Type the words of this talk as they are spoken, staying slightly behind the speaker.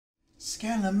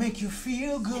Scanlan make you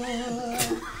feel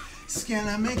good.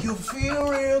 Scanlan make you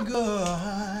feel real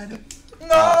good.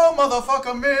 No,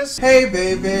 motherfucker, miss. Hey,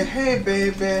 baby, hey,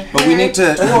 baby. But we need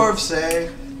to. Dwarves say.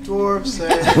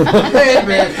 Hey,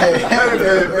 baby, hey,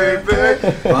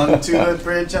 baby. Run to the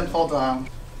bridge and fall down.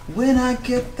 When I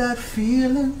get that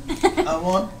feeling, I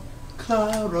want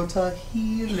Clarota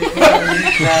healing.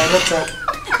 Clarota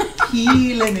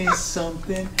healing is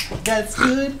something that's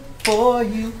good for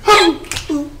you. Ooh,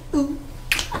 ooh, ooh.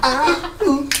 Ah,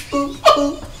 ooh, ooh,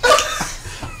 ooh.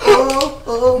 Oh,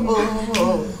 oh,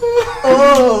 oh,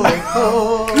 oh,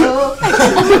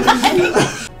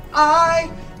 oh. I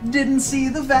didn't see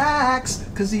the Vax,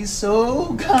 cause he's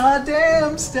so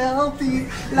goddamn stealthy.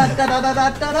 La da da da da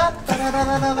da da da da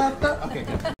da da da. Okay,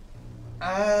 good.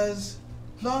 As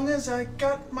long as I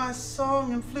got my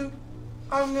song and flute,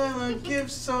 I'm gonna give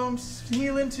some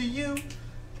healing to you.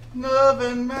 Love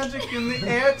and magic in the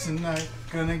air tonight.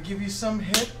 Gonna give you some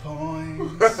hit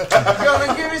points.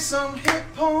 Gonna give you some hit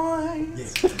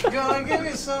points. Gonna give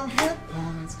you some hit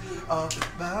points of the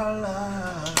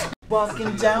ballad.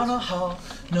 Walking down a hall,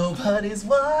 nobody's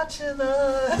watching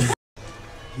us.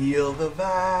 Heal the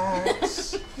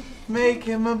Vax, make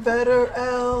him a better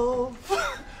elf.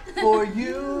 For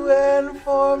you and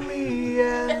for me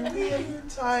and the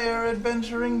entire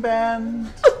adventuring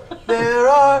band. There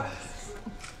are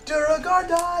Duragar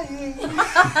dying.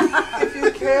 If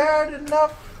you cared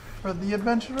enough for the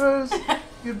adventurers,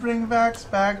 you'd bring Vax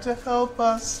back to help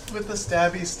us with the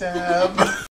stabby stab.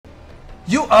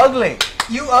 You ugly!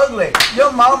 You ugly!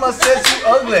 Your mama says you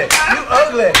ugly! You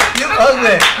ugly! You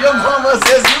ugly! Your mama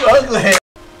says you ugly!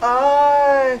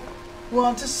 I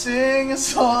want to sing a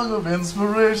song of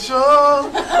inspiration!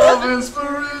 Of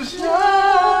inspiration!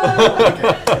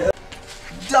 Okay.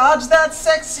 Dodge that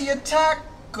sexy attack!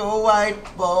 Go,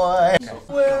 white boy.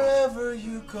 Wherever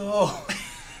you go,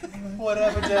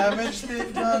 whatever damage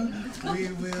they've done, we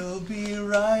will be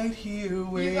right here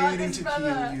waiting to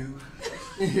kill you.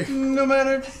 No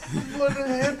matter what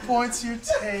hit points you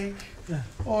take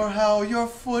or how your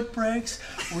foot breaks,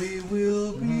 we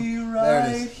will be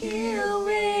right here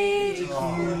waiting to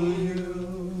kill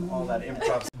you. All that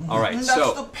improv. All right, and so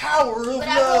that's the power of but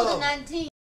I rolled a love. 19.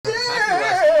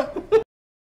 Yeah.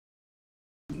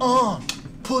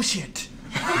 Push it.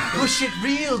 Push it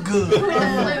real good.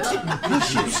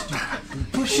 Push it.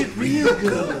 Push it real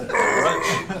good.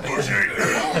 Push it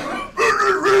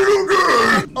real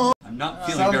good. I'm not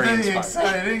feeling very Something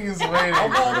inspired. exciting is waiting.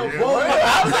 I'm on a boat.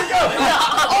 How's it going?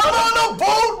 I'm on a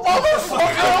boat,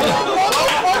 motherfucker. I'm on a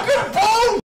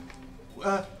motherfucking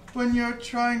boat. When you're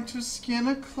trying to skin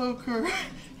a cloaker,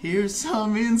 here's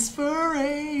some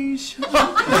inspiration.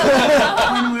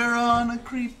 When we're on a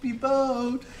creepy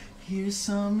boat, here's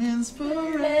some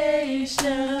inspiration.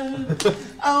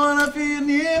 I wanna be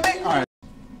near me. All right.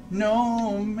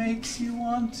 No makes you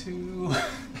want to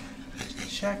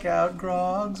check out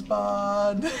Grog's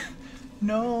bod.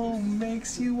 No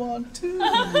makes you want to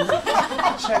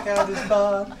check out his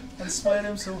bod and sweat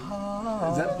him so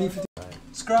hard. Is that B-50?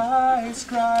 Scry,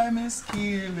 Miss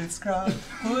Keelit, scry.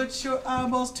 Put your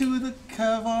eyeballs to the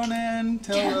cavern and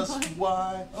tell us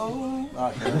why. Oh.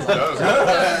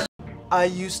 Okay. I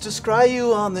used to scry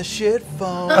you on the shit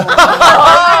phone. Late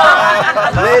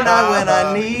night when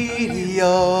I need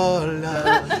your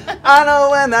love. I know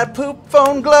when that poop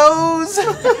phone glows,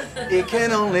 it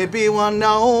can only be one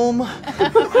gnome.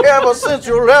 Ever since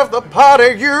you left the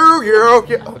party, you.